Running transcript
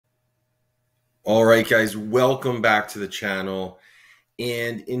All right, guys, welcome back to the channel.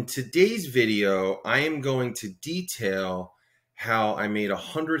 And in today's video, I am going to detail how I made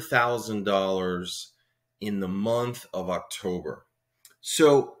 $100,000 in the month of October.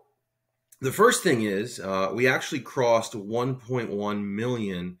 So the first thing is we actually crossed 1.1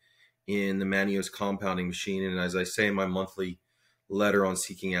 million in the Maneos compounding machine. And as I say in my monthly letter on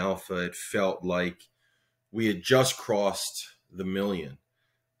Seeking Alpha, it felt like we had just crossed the million.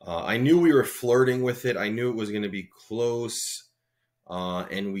 I knew we were flirting with it. I knew it was going to be close,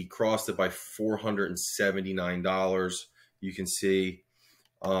 and we crossed it by $479. You can see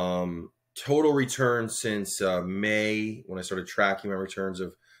total return since May, when I started tracking my returns of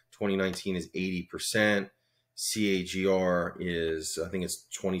 2019, is 80%. CAGR is, I think it's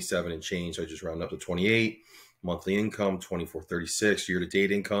 27 and change. So I just round up to 28. Monthly income, 2436.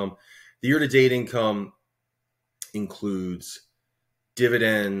 Year-to-date income. The year-to-date income includes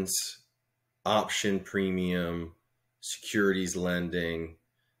dividends, option premium, securities lending.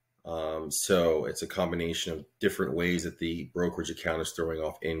 So it's a combination of different ways that the brokerage account is throwing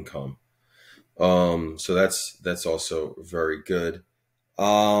off income. So that's also very good.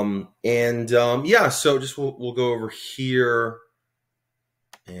 Yeah, so just we'll go over here,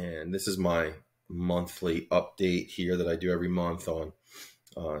 and this is my monthly update here that I do every month on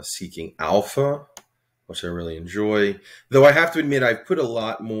Seeking Alpha, which I really enjoy. Though I have to admit, I've put a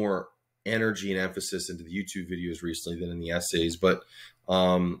lot more energy and emphasis into the YouTube videos recently than in the essays. But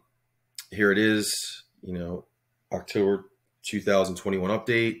here it is, October 2021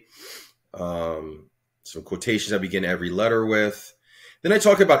 update. Some quotations I begin every letter with. Then I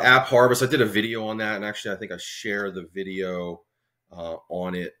talk about App Harvest. I did a video on that, and actually I think I share the video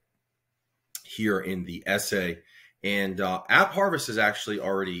on it here in the essay. And App Harvest is actually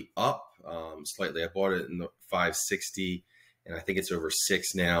already up slightly. I bought it in the 560, and I think it's over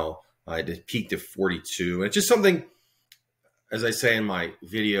 6 now. It peaked at 42. And it's just something, as I say in my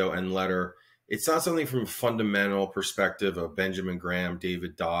video and letter, it's not something from a fundamental perspective of Benjamin Graham,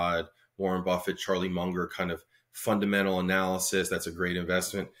 David Dodd, Warren Buffett, Charlie Munger kind of fundamental analysis. That's a great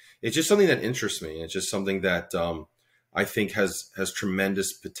investment. It's just something that interests me. It's just something that I think has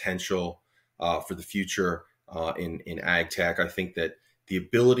tremendous potential for the future in ag tech. I think that the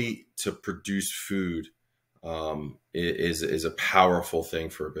ability to produce food is a powerful thing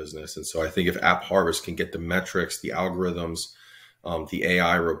for a business. And so I think if App Harvest can get the metrics, the algorithms, the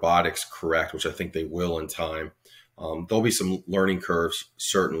AI robotics correct, which I think they will in time, there'll be some learning curves,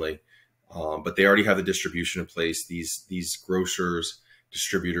 certainly. But they already have the distribution in place. These grocers,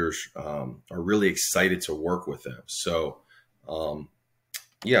 distributors are really excited to work with them. So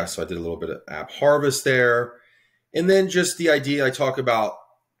yeah, so I did a little bit of App Harvest there. And then just the idea I talk about,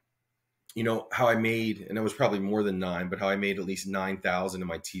 how I made, and it was probably more than 9, but how I made at least 9,000 in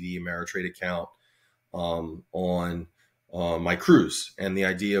my TD Ameritrade account on my cruise. And the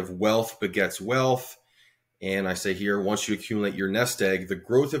idea of wealth begets wealth. And I say here, once you accumulate your nest egg, the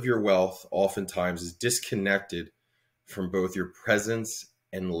growth of your wealth oftentimes is disconnected from both your presence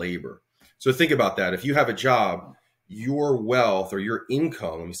and labor. So think about that. If you have a job, your wealth or your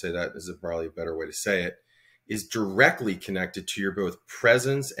income, let me say that is probably a better way to say it, is directly connected to your both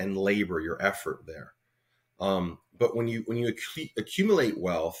presence and labor, your effort there. But when you accumulate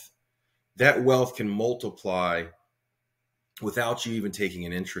wealth, that wealth can multiply without you even taking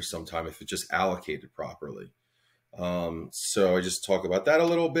an interest sometime if it's just allocated properly. So I just talk about that a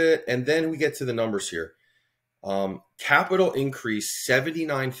little bit, and then we get to the numbers here. Capital increased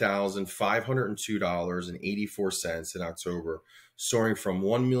 $79,502.84 in October, soaring from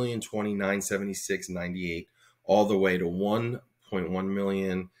 $1,020,976.98 all the way to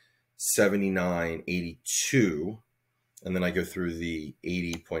 $1.179,082. And then I go through the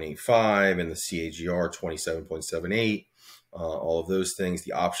 80.85 and the CAGR 27.78, all of those things,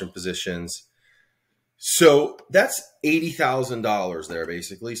 the option positions. So that's $80,000 there,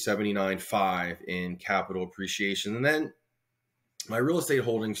 basically, 79.5 in capital appreciation. And then my real estate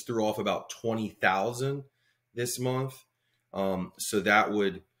holdings threw off about 20,000 this month. So that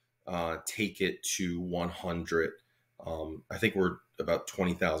would take it to 100. I think we're about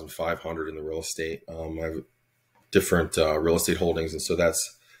 20,500 in the real estate. I have different real estate holdings, and so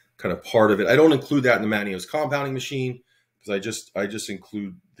that's kind of part of it. I don't include that in the Maneos compounding machine because I just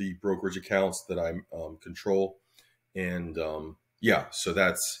include the brokerage accounts that I control, and yeah, so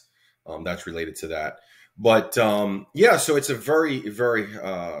that's related to that. But yeah, so it's a very, very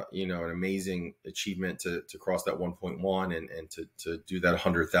an amazing achievement to cross that 1.1 and to do that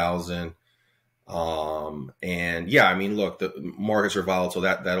 100,000. And yeah, I mean, look, the markets are volatile.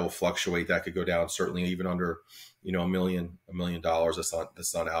 That'll fluctuate. That could go down certainly even under $1 million.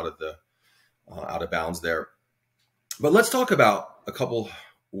 That's not out of the out of bounds there. But let's talk about a couple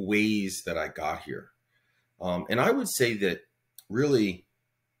ways that I got here. And I would say that really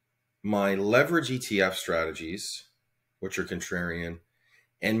my leverage ETF strategies, which are contrarian,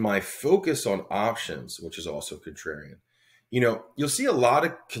 and my focus on options, which is also contrarian. You'll see a lot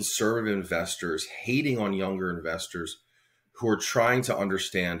of conservative investors hating on younger investors who are trying to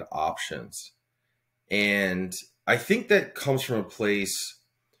understand options. And I think that comes from a place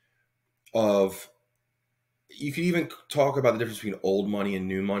of, you could even talk about the difference between old money and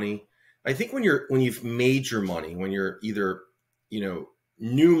new money. I think when you've made your money, when you're either,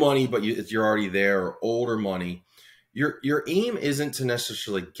 new money, but you're already there, or older money, your aim isn't to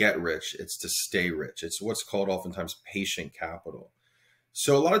necessarily get rich, it's to stay rich. It's what's called oftentimes patient capital.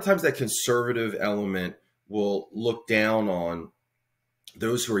 So a lot of times that conservative element will look down on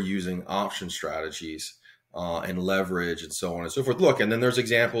those who are using option strategies and leverage and so on and so forth. Look, and then there's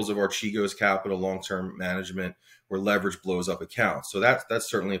examples of Archegos Capital, long-term management, where leverage blows up accounts. So that's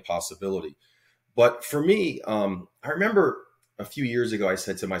certainly a possibility. But for me, I remember a few years ago, I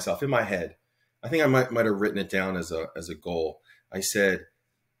said to myself in my head, I think I might have written it down as a goal. I said,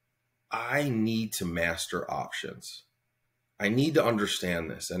 I need to master options. I need to understand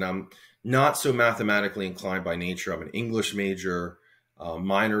this. And I'm not so mathematically inclined by nature. I'm an English major,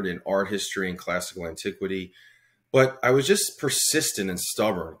 minored in art history and classical antiquity. But I was just persistent and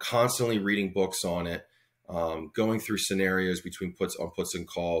stubborn, constantly reading books on it, going through scenarios between puts and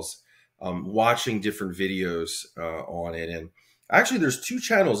calls, watching different videos on it. And actually, there's 2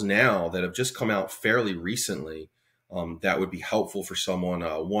 channels now that have just come out fairly recently that would be helpful for someone.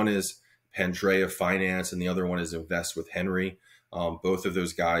 One is Pandrea Finance, and the other one is Invest with Henry. Both of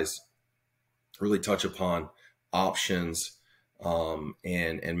those guys really touch upon options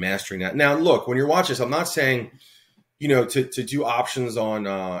and mastering that. Now, look, when you're watching this, I'm not saying, to do options on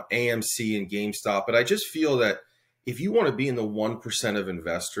AMC and GameStop, but I just feel that if you want to be in the 1% of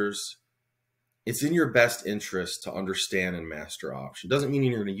investors, it's in your best interest to understand and master option. It doesn't mean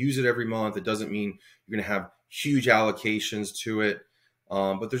you're going to use it every month. It doesn't mean you're going to have huge allocations to it.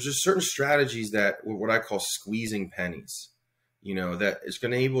 But there's just certain strategies that, what I call squeezing pennies, that is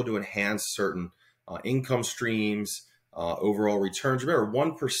going to be able to enhance certain income streams, overall returns. Remember,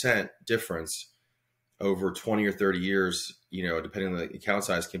 1% difference over 20 or 30 years, depending on the account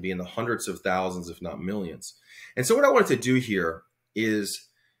size, can be in the hundreds of thousands, if not millions. And so what I wanted to do here is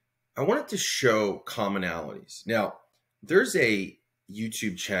I wanted to show commonalities. Now, there's a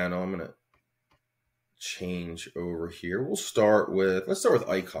YouTube channel. I'm going to change over here. Let's start with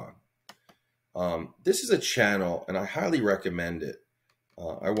Icahn. This is a channel, and I highly recommend it.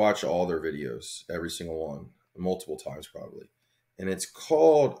 I watch all their videos, every single one, multiple times probably. And it's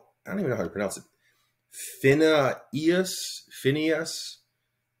called, I don't even know how to pronounce it, Phineas.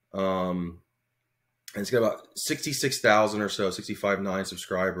 And it's got about 66,000 or so, 65.9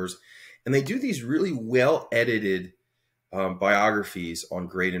 subscribers. And they do these really well-edited biographies on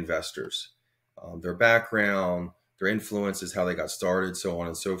great investors. Their background, their influences, how they got started, so on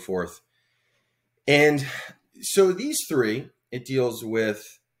and so forth. And so these 3, it deals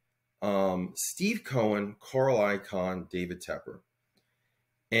with Steve Cohen, Carl Icahn, David Tepper.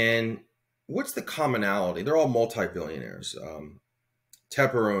 And what's the commonality? They're all multi-billionaires.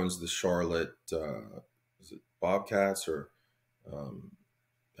 Tepper owns the Charlotte, is it Bobcats, or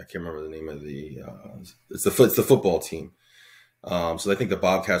I can't remember the name of the, it's the football team. So I think the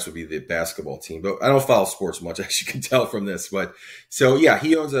Bobcats would be the basketball team, but I don't follow sports much, as you can tell from this. But so yeah,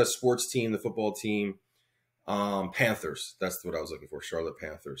 he owns a sports team, the football team, Panthers. That's what I was looking for, Charlotte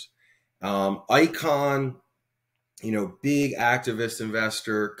Panthers. Icahn, big activist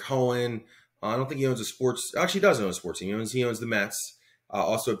investor. Cohen, I don't think he owns a sports. Actually, he does own a sports team. He owns the Mets.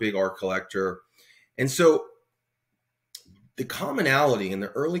 Also a big art collector. And so the commonality in the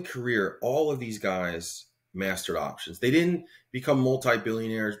early career, all of these guys mastered options. They didn't become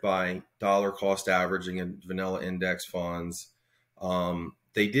multi-billionaires by dollar cost averaging and vanilla index funds.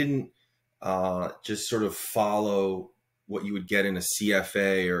 They didn't just sort of follow what you would get in a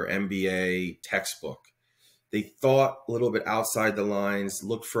CFA or MBA textbook. They thought a little bit outside the lines,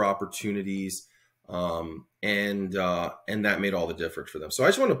 looked for opportunities, and that made all the difference for them. So I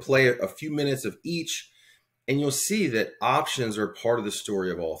just want to play a few minutes of each, and you'll see that options are part of the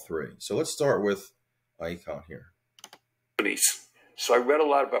story of all 3. So let's start with Icahn here. So I read a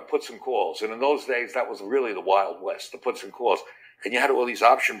lot about puts and calls, and in those days that was really the Wild West, the puts and calls. And you had all these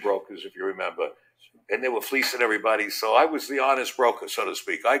option brokers, if you remember, and they were fleecing everybody. So I was the honest broker, so to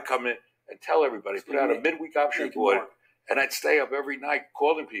speak. I'd come in and tell everybody, put out a midweek option report, and I'd stay up every night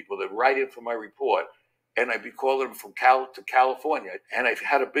calling people that write in for my report. and I'd be calling them from to California, and I've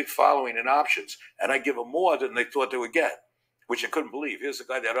had a big following in options, and I give them more than they thought they would get, which I couldn't believe. Here's a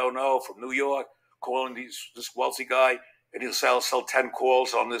guy that I don't know from New York calling this wealthy guy, and he'll sell 10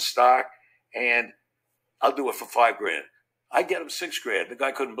 calls on this stock, and I'll do it for $5,000. I get him $6,000. The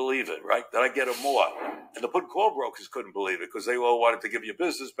guy couldn't believe it, right? Then I get him more. And the put and call brokers couldn't believe it because they all wanted to give you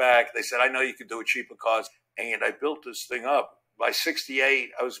business back. They said, I know you can do it cheaper cost. And I built this thing up. By 68,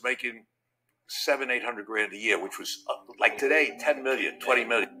 I was making $700,000-800,000 a year, which was like today, 10 million, 20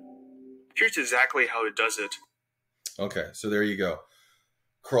 million. Here's exactly how it does it. Okay, so there you go.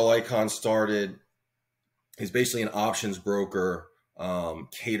 Carl Icahn started. He's basically an options broker,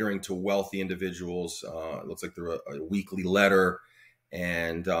 catering to wealthy individuals. It looks like they're a weekly letter,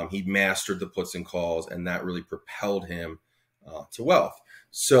 and he mastered the puts and calls, and that really propelled him to wealth.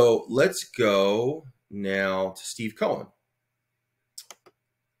 So let's go now to Steve Cohen.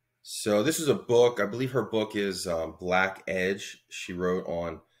 So this is a book. I believe her book is Black Edge. She wrote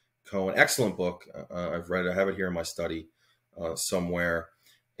on Cohen. Excellent book. I've read it. I have it here in my study somewhere,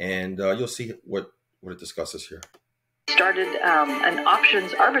 and you'll see what it discusses here. Started an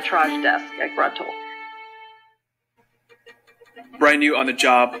options arbitrage desk at Gruntle. Brand new on the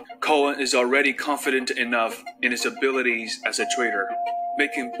job, Cohen is already confident enough in his abilities as a trader,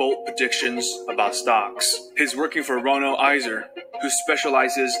 making bold predictions about stocks. He's working for Ronald Iser, who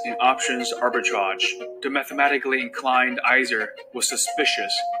specializes in options arbitrage. The mathematically inclined Iser was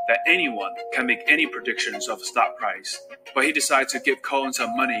suspicious that anyone can make any predictions of a stock price, but he decided to give Cohen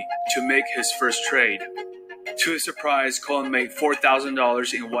some money to make his first trade. To his surprise, Cohen made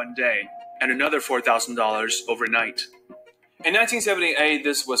 $4,000 in one day and another $4,000 overnight. In 1978,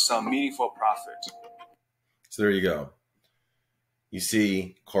 this was some meaningful profit. So there you go. You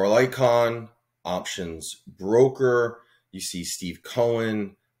see Carl Icahn, options broker. You see Steve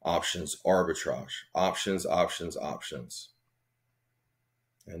Cohen, options arbitrage. Options, options, options.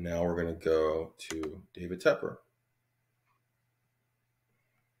 And now we're going to go to David Tepper.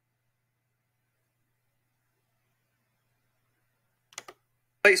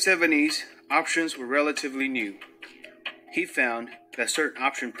 Late 70s, options were relatively new. He found that certain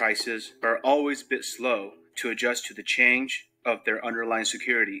option prices are always a bit slow to adjust to the change of their underlying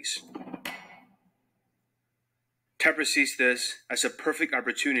securities. Tepper sees this as a perfect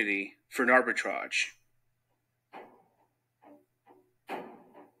opportunity for an arbitrage.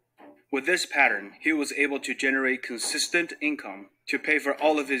 With this pattern, he was able to generate consistent income to pay for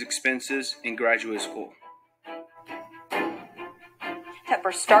all of his expenses in graduate school.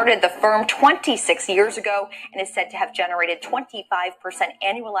 Tepper started the firm 26 years ago and is said to have generated 25%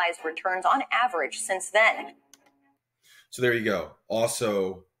 annualized returns on average since then. So there you go.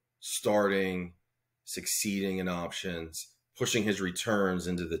 Also starting, succeeding in options, pushing his returns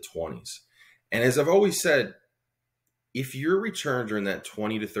into the 20s. And as I've always said, if your returns are in that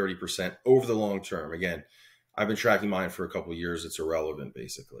 20 to 30% over the long term, again, I've been tracking mine for a couple of years, it's irrelevant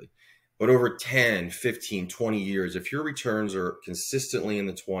basically. But over 10, 15, 20 years, if your returns are consistently in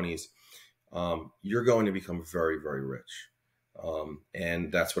the 20s, you're going to become very, very rich.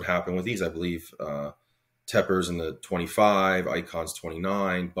 And that's what happened with these. I believe Tepper's in the 25, Icahn's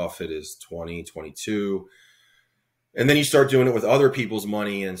 29, Buffett is 20, 22. And then you start doing it with other people's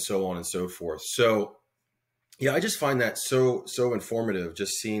money and so on and so forth. So yeah, I just find that so informative,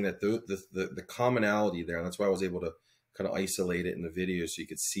 just seeing that the commonality there. And that's why I was able to kind of isolate it in the video so you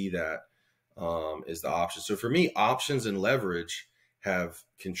could see that is the option. So for me, options and leverage have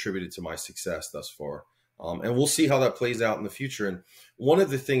contributed to my success thus far. And we'll see how that plays out in the future. And one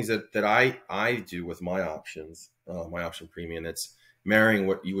of the things that I do with my options, my option premium, it's marrying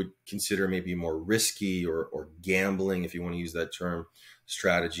what you would consider maybe more risky or gambling, if you want to use that term,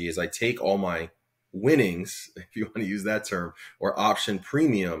 strategy, is I take all my winnings, if you want to use that term, or option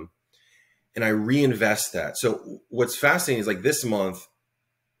premium, and I reinvest that. So what's fascinating is like this month,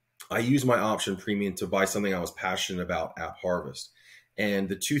 I use my option premium to buy something I was passionate about, App Harvest. And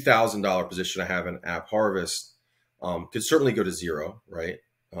the $2,000 position I have in App Harvest could certainly go to zero, right?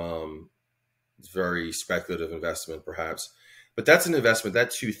 It's very speculative investment perhaps, but that's an investment. That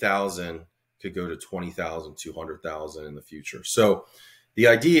 $2,000 could go to $20,000, $200,000 in the future. So the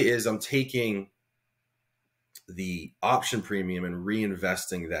idea is I'm taking the option premium and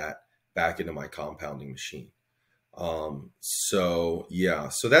reinvesting that back into my compounding machine. So yeah,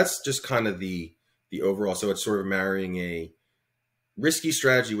 so that's just kind of the overall. So it's sort of marrying a risky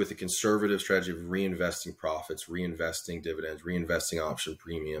strategy with a conservative strategy of reinvesting profits, reinvesting dividends, reinvesting option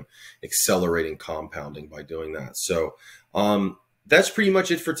premium, accelerating compounding by doing that. So that's pretty much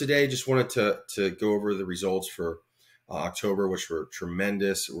it for today. Just wanted to go over the results for October, which were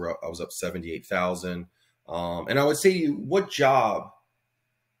tremendous. I was up 78,000. And I would say to you, what job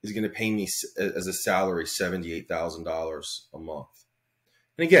is going to pay me as a salary $78,000 a month?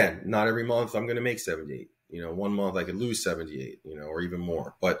 And again, not every month I'm going to make 78. You know, one month I could lose 78, you know, or even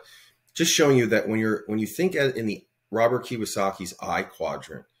more. But just showing you that when you think in the Robert Kiyosaki's I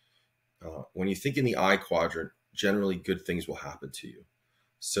quadrant, when you think in the I quadrant, generally good things will happen to you.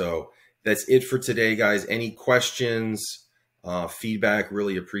 So that's it for today, guys. Any questions, feedback,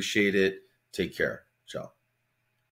 really appreciate it. Take care.